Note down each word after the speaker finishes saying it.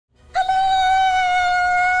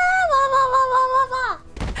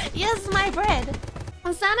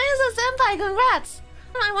Senpai, congrats!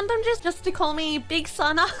 I want them just to call me Big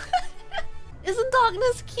Sana. Isn't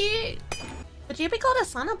darkness cute? Would you be called a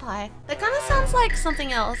Sana Pie? That kind of sounds like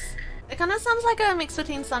something else. It kind of sounds like a mix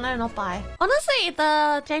between Sana and Oppai. Honestly,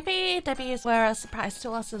 the JP debuts were a surprise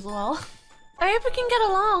to us as well. I hope we can get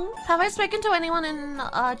along. Have I spoken to anyone in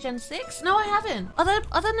Gen 6? No, I haven't.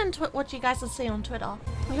 Other than what you guys would see on Twitter.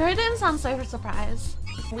 We really didn't sound so surprised.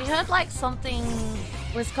 We heard like something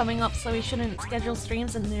was coming up, so we shouldn't schedule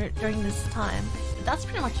streams during this time. That's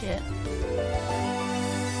pretty much it.